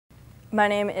My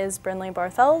name is Brinnley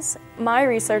Barthels. My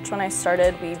research when I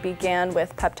started, we began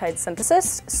with peptide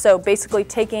synthesis. So basically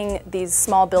taking these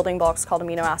small building blocks called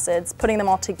amino acids, putting them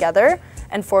all together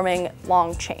and forming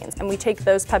long chains. And we take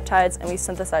those peptides and we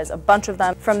synthesize a bunch of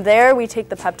them. From there, we take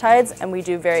the peptides and we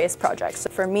do various projects. So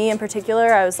for me in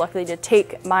particular, I was lucky to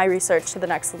take my research to the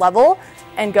next level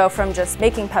and go from just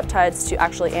making peptides to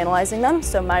actually analyzing them.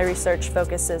 So my research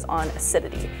focuses on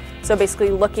acidity. So basically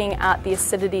looking at the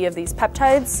acidity of these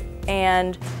peptides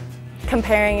and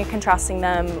comparing and contrasting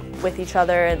them with each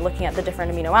other and looking at the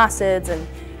different amino acids and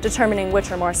determining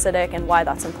which are more acidic and why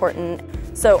that's important.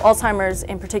 So Alzheimer's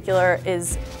in particular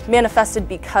is manifested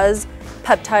because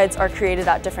peptides are created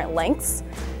at different lengths.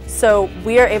 So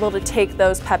we are able to take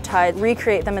those peptides,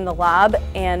 recreate them in the lab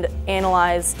and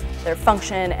analyze their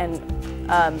function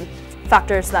and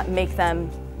factors that make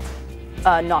them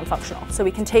non-functional. So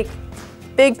we can take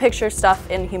big picture stuff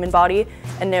in the human body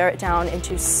and narrow it down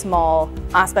into small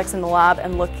aspects in the lab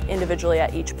and look individually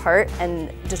at each part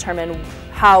and determine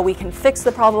how we can fix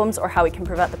the problems or how we can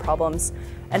prevent the problems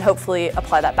and hopefully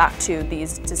apply that back to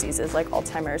these diseases like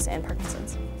Alzheimer's and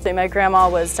Parkinson's. So my grandma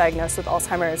was diagnosed with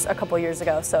Alzheimer's a couple years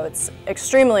ago, so it's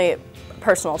extremely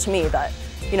personal to me that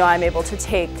I'm able to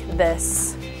take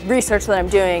this research that I'm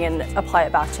doing and apply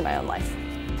it back to my own life.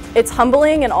 It's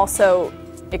humbling and also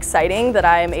exciting that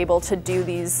I am able to do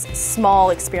these small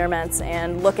experiments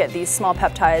and look at these small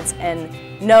peptides and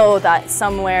know that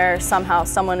somewhere, somehow,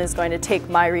 someone is going to take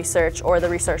my research or the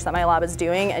research that my lab is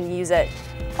doing and use it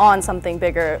on something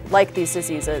bigger like these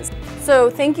diseases. So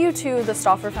thank you to the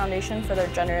Stauffer Foundation for their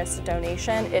generous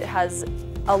donation. It has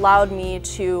allowed me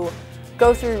to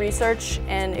go through research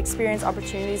and experience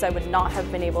opportunities I would not have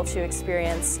been able to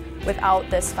experience without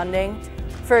this funding.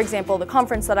 For example, the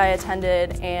conference that I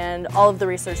attended and all of the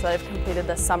research that I've completed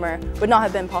this summer would not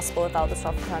have been possible without the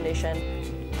Stauffer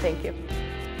Foundation. Thank you.